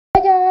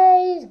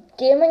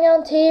Gaming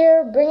Ant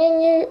here,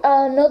 bringing you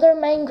another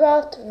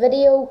Minecraft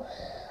video.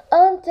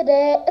 And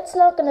today, it's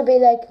not going to be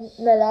like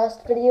my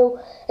last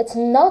video. It's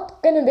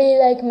not going to be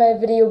like my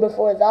video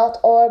before that,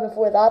 or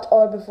before that,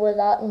 or before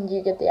that, and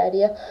you get the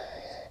idea.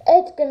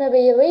 It's going to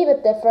be a wee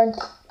bit different,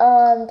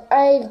 and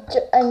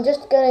I'm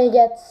just going to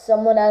get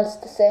someone else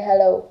to say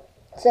hello.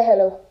 Say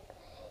hello.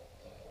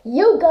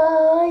 You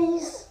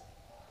guys!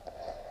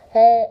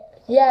 Hey,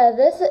 yeah,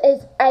 this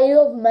is I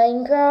Love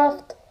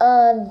Minecraft,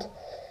 and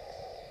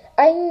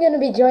I'm going to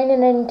be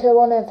joining into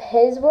one of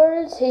his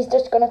worlds. He's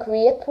just going to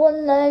create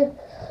one now.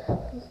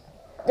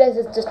 This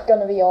is just going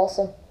to be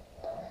awesome.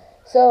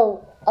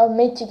 So, I'll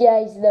meet you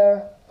guys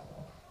there.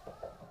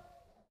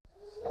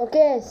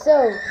 Okay,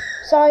 so,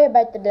 sorry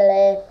about the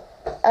delay.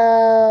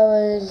 I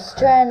was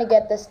trying to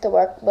get this to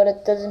work, but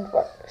it doesn't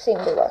seem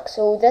to work.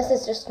 So, this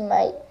is just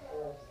my...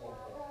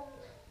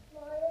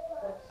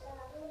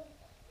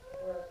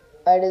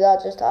 How did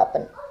that just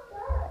happen?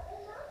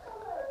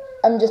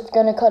 I'm just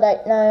gonna cut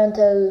out now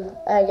until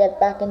I get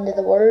back into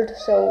the world,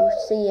 so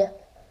see ya.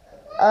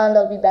 And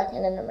I'll be back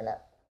in a minute.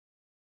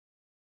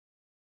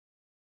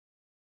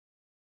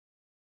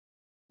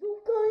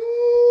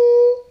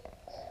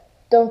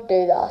 Don't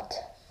do that.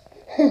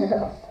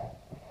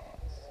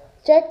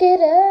 Check it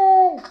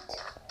out.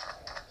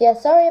 Yeah,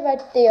 sorry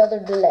about the other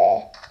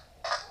delay.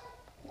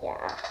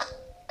 Yeah.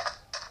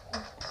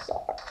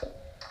 Sorry.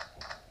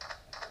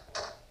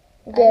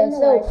 Okay,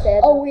 so,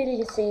 oh, wait till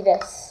you see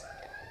this.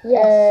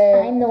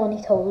 Yes, I'm the one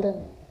who told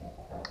him.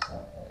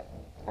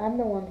 I'm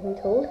the one who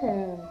told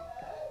him.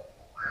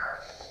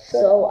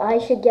 So I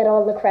should get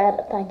all the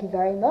credit, thank you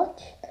very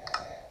much.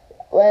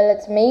 Well,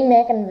 it's me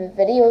making the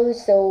video,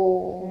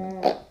 so...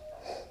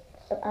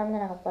 But I'm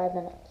gonna have 5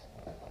 minutes.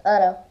 I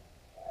know.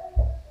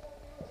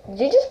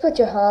 Did you just put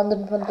your hand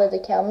in front of the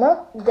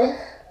camera?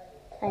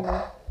 I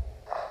know.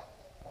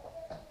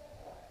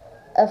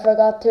 I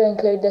forgot to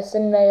include this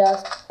in my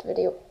last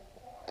video.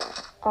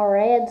 A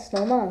red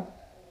snowman.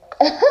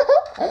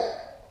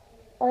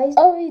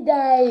 Oh, he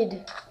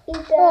died. He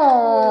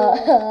died.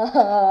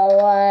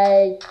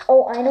 Why?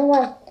 Oh, I know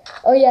why.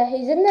 Oh yeah,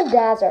 he's in the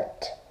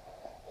desert.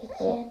 He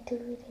can't do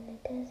it in the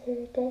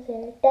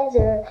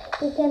desert.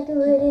 He can't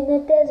do it in the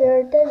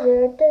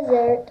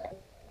desert.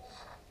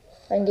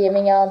 I'm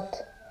Gaming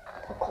Ant.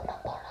 Cut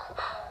that part out.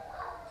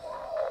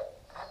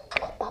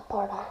 Cut that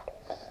part out.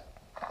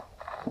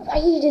 Why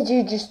did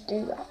you just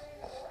do that?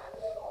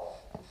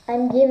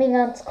 I'm Gaming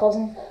Ant's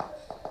cousin.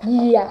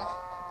 Yeah.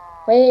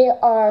 We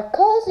are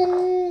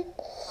cousins.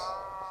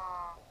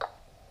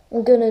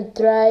 I'm gonna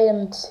try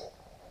and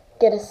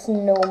get a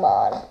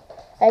snowman.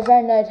 I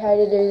found out how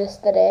to do this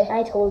today.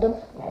 I told him.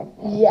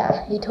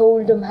 Yeah, he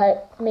told him how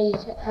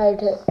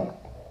to.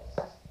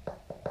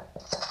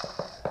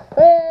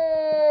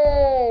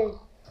 Hey!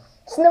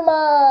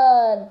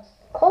 Snowman!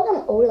 Call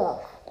him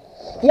Olaf.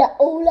 Yeah,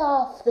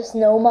 Olaf the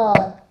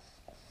snowman.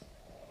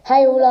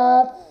 Hi,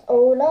 Olaf.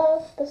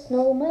 Olaf the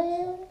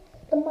snowman.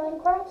 The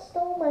Minecraft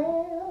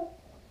snowman.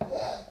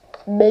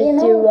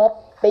 Beat you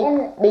up. Beat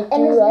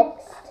you up.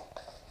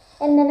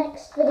 In the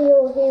next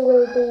video, he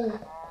will be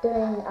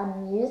doing a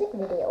music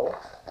video.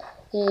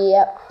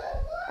 Yep.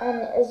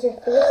 And is your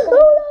face gonna...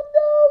 Olaf,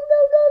 no!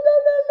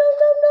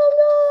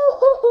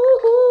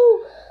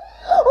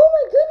 Oh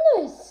my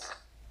goodness!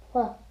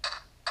 What?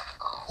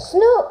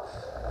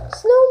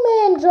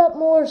 Snowmen drop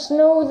more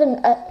snow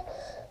than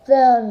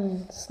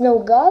snow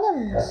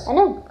golems. I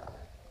know.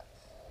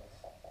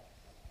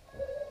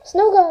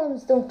 Snow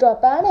golems don't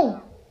drop any.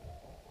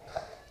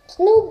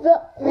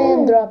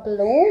 Snowmen drop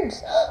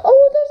loads.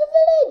 Oh, there's a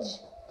village!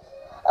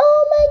 Oh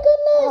my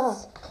goodness!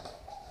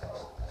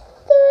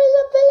 There is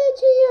a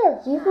village here!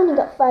 You've only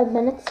got 5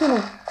 minutes, you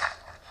know.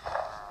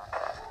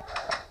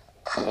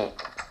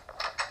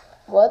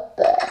 What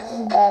the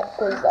heck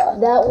was that?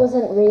 That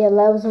wasn't real,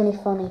 that was only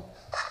funny.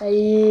 Yeah.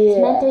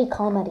 It's meant to be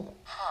comedy.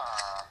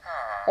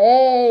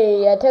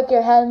 Hey, I took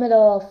your helmet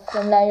off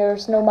and now you're a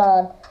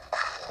snowman.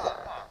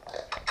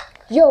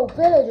 Yo,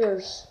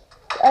 villagers,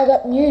 I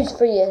got news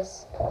for you.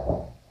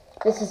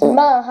 This is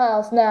my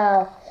house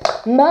now.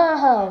 My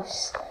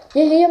house.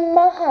 You hear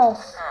my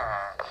house?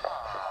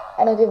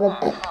 I don't give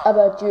a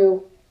about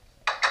you,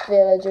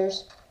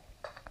 villagers.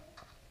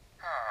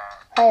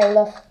 Hi,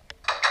 Olaf.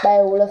 Bye,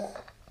 Olaf.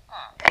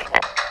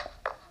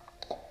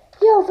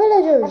 Yo,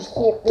 villagers. I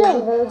hate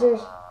the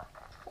villagers.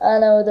 I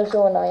know, they're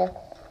so annoying.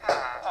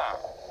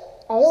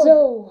 I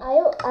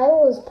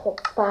always put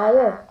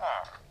fire.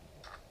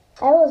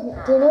 Do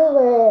you know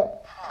where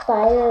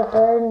fire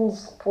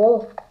burns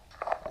wool?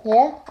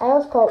 Yeah? I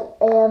always put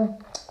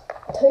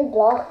 2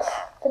 blocks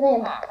for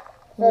them.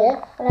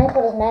 Yeah. And I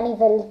put as many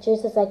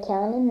villagers as I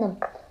can in them,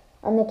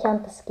 and they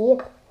can't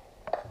escape.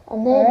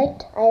 And then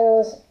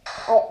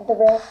the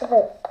rest of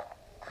it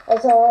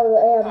is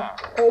all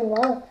green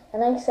wool,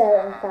 and I set it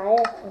on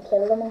fire and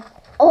kill them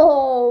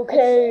all.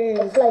 Okay.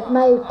 It's like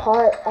my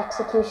part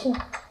execution.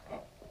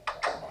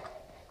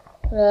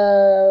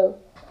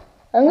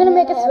 I'm gonna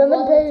make a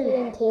swimming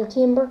pool. TNT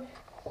chamber.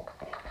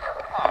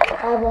 I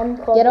have one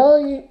called...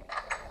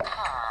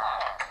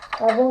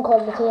 I have one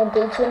called the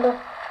TNT chamber.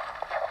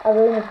 A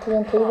room of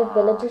TNT with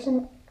villagers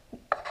in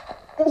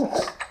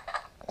it.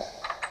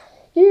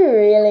 You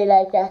really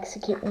like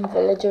executing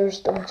villagers,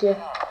 don't you?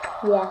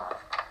 Yeah.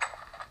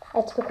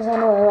 It's because I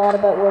know a lot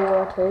about World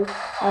War II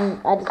and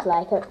I just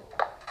like it.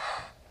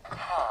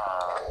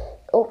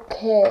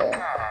 Okay.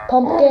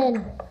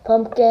 Pumpkin.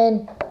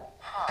 Pumpkin.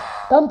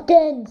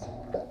 Pumpkins!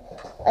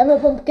 I'm a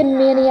pumpkin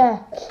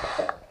maniac.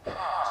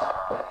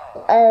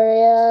 I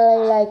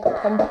really like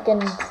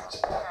pumpkins.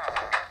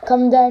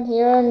 Come down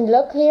here and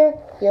look here.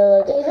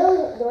 You'll Do you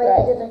know the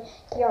way you did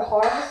your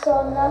harvest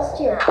song last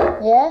year?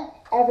 Yeah?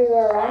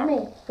 Everywhere around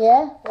me.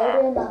 Yeah? We're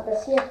doing that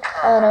this year.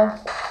 I know.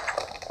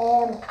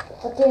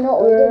 But do you know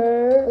what we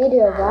do? We do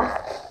a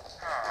rap.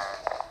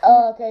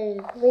 Oh, okay.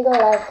 We go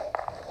like,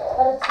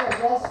 but it's like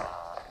this.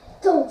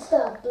 Don't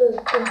stop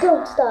looking,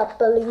 don't stop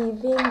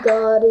believing.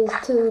 God is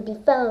to be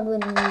found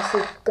when you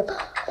seek Him.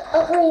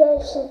 All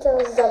creation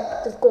tells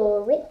of His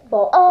glory,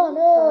 but Oh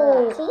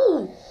no!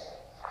 see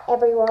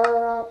everywhere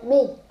around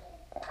me.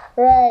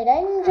 Right,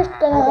 I'm just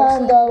gonna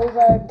hand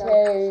over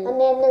to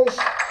And then there's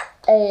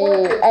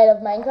I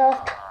Love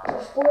Minecraft.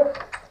 four.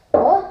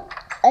 What?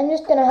 I'm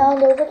just gonna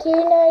hand over to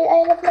you now,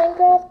 I Love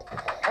Minecraft.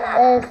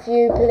 If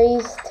you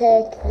please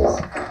take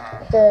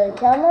the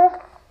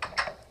camera.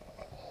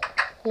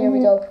 Here we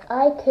go.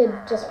 I could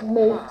just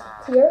move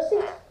to your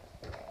seat.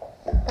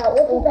 That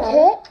would be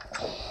better.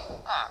 Okay.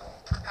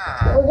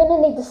 We're gonna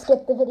need to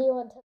skip the video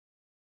until.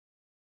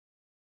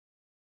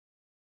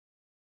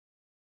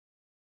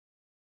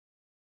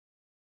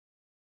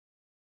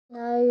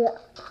 Now,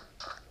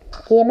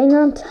 Gaming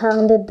Aunt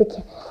handed the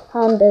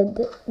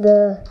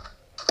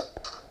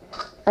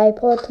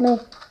iPod to me,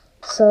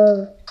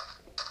 so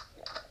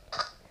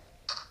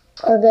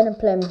we're gonna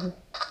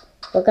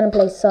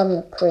play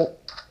some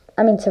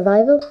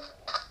survival.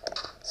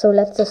 So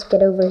let's just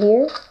get over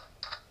here.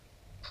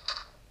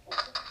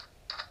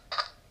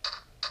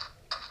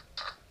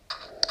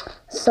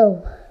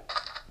 So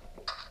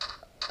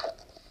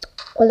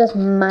we'll just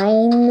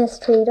mine this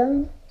tree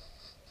down.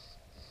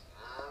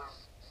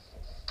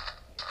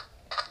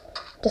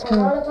 Just I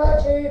wanna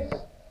touch you.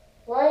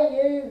 Why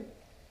you?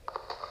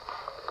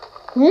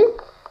 Hmm?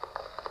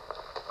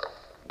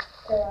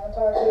 I wanna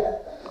touch you.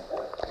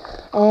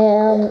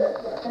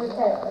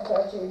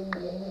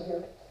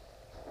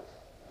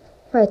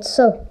 Right,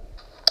 so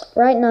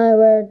right now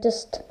we're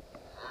just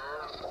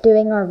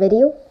doing our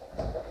video.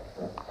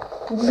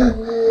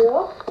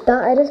 Yeah.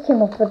 That I just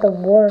came up with the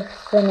worst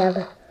thing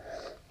ever.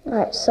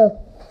 Alright, so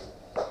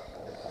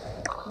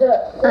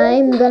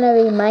I'm gonna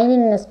be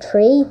mining this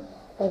tree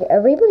like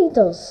everybody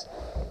does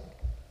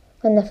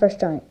when they first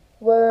join.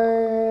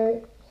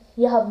 Where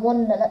you have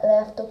 1 minute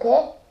left,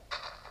 okay?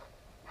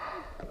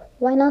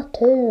 Why not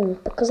 2?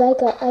 Because I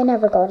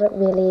never got it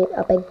really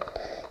a big.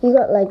 You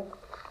got like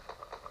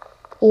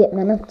 8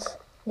 minutes.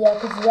 Yeah,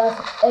 because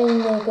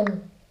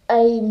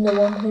I'm the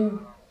one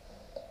who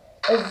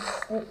is.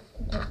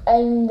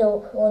 I'm the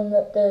one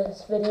that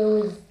this video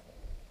is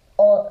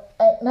on.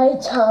 My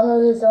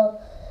channel is on.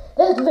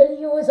 This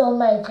video is on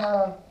my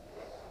channel.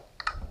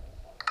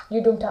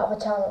 You don't have a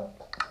channel.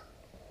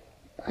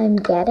 I'm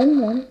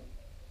getting one.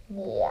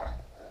 Yeah.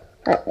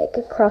 Right, make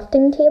a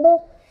crafting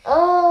table.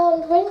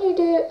 And when you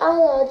do,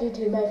 I'll add you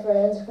to my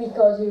friends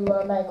because you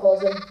are my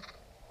cousin.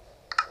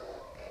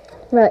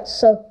 Right,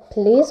 so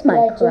please my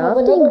Right, you have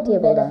another crafting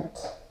table then. minute.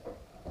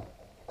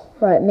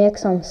 Right, make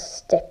some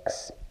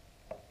sticks.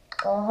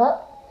 Uh-huh.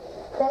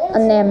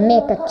 And then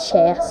make a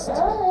chest.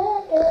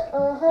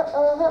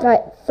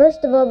 Right,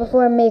 first of all,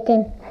 before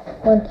making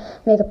one,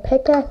 make a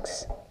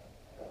pickaxe.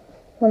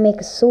 We'll make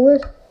a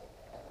sword.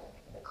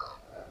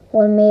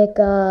 We'll make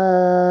a...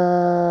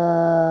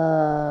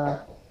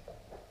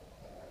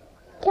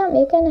 Can't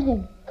make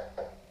anything.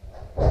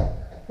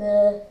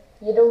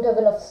 You don't have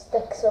enough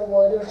sticks or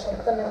wood or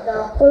something like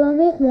that. Well, I'll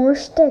make more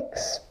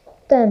sticks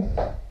then.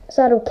 Is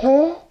that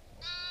okay?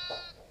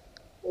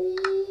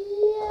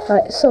 Yeah.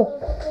 Right, so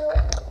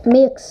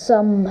make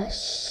some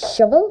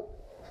shovel.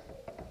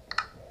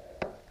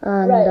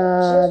 And Right,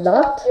 just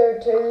that. have your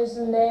tools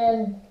and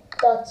then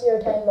that's your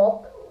time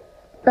up.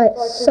 Right,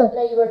 so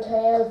Fortunately, we're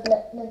 12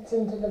 minutes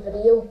into the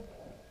video.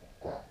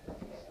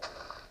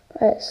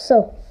 right,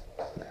 so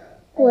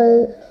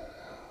well,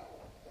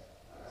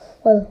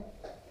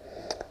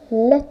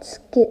 let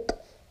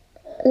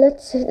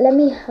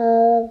me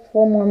have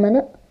 1 more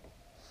minute.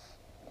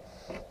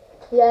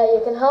 Yeah,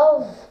 you can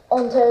have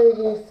until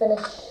you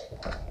finish.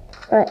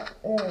 Right,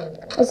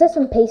 is this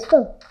one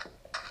peaceful?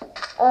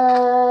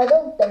 I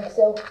don't think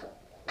so.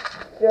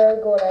 You're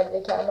going out of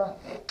the camera.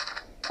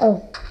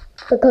 Oh,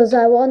 because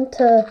I want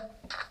to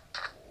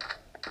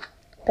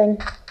thing.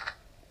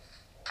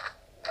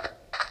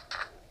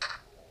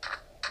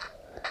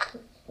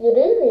 You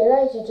do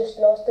realise you just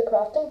lost the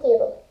crafting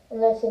table,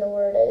 unless you know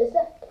where it is.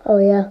 Oh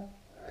yeah.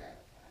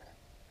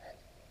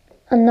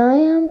 And now I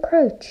am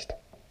crouched.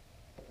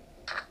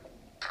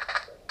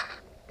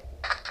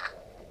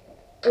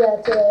 Yeah,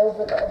 it's way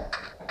over there.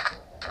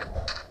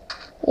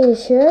 Are you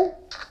sure?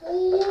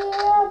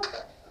 Yep.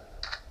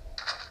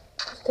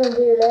 turn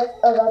to your left.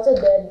 Oh, that's a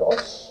dead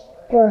bush.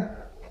 Where?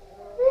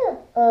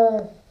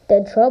 Yeah.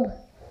 Dead shrub?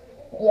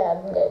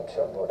 Yeah, dead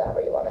shrub,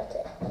 whatever you want to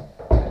say.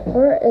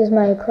 Where is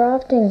my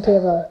crafting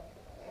table?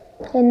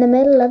 In the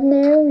middle of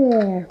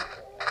nowhere.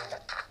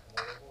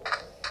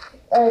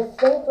 I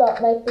think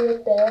that might be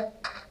it there.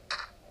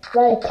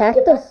 Right, A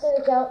cactus. get back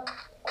to the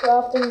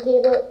crafting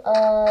table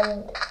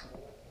and...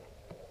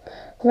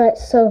 Right,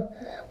 so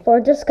we're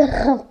just gonna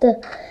have to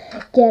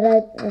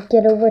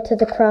get over to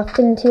the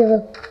crafting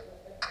table.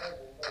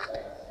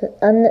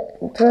 And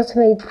trust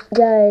me,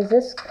 guys,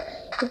 this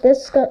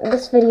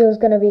video is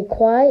gonna be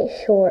quite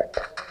short.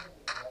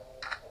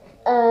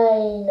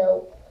 I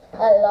know.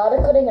 A lot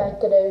of cutting out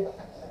to do.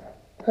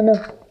 I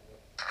know.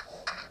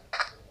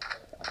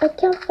 I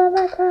can't find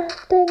my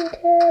crafting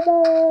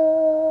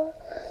table.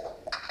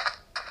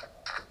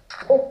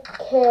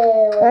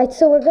 Okay. Well, Right,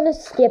 so we're gonna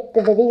skip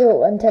the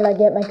video until I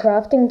get my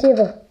crafting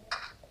table.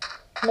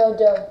 no,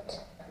 don't.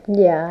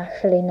 Yeah,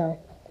 actually no.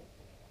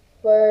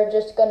 We're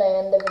just gonna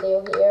end the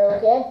video here,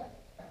 okay?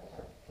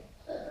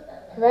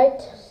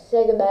 Right,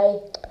 say goodbye.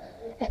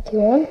 If you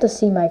want to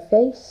see my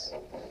face.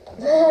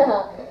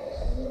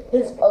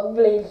 His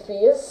ugly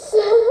face.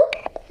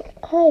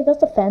 Hey,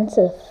 that's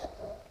offensive.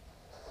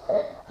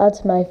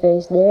 That's my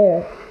face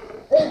there.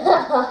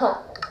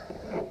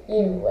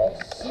 You wish.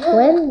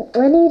 When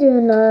are you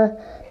doing a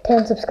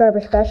 10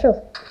 subscriber special?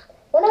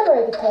 Whenever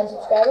I get 10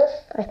 subscribers.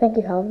 I think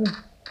you have them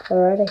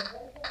already.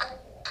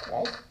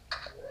 Nice.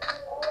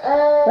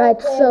 Right,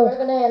 okay, so- we're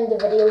gonna end the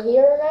video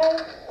here now.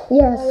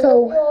 Yeah, I hope you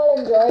so all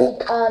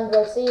enjoyed, and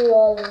we'll see you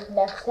all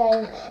next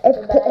time. if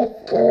Goodbye.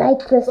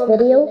 like this From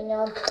video, Gaming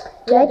On.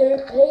 Yeah,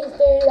 please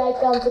do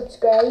like and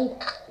subscribe.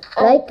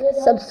 And like, good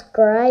luck.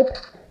 subscribe,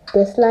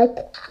 dislike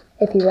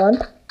if you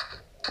want.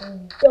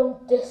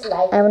 Don't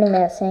dislike. I'm only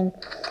messing.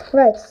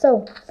 Right,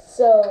 so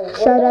So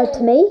shout out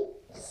to me.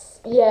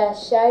 Yeah,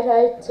 shout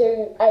out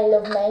to I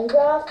Love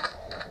Minecraft,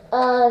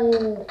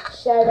 and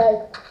shout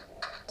out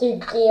to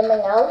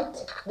Gaming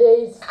Out,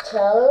 this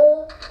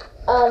channel,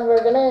 and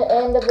we're gonna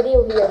end the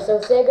video here.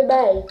 So say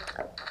goodbye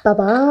Bye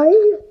bye.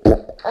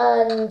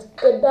 and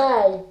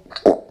goodbye.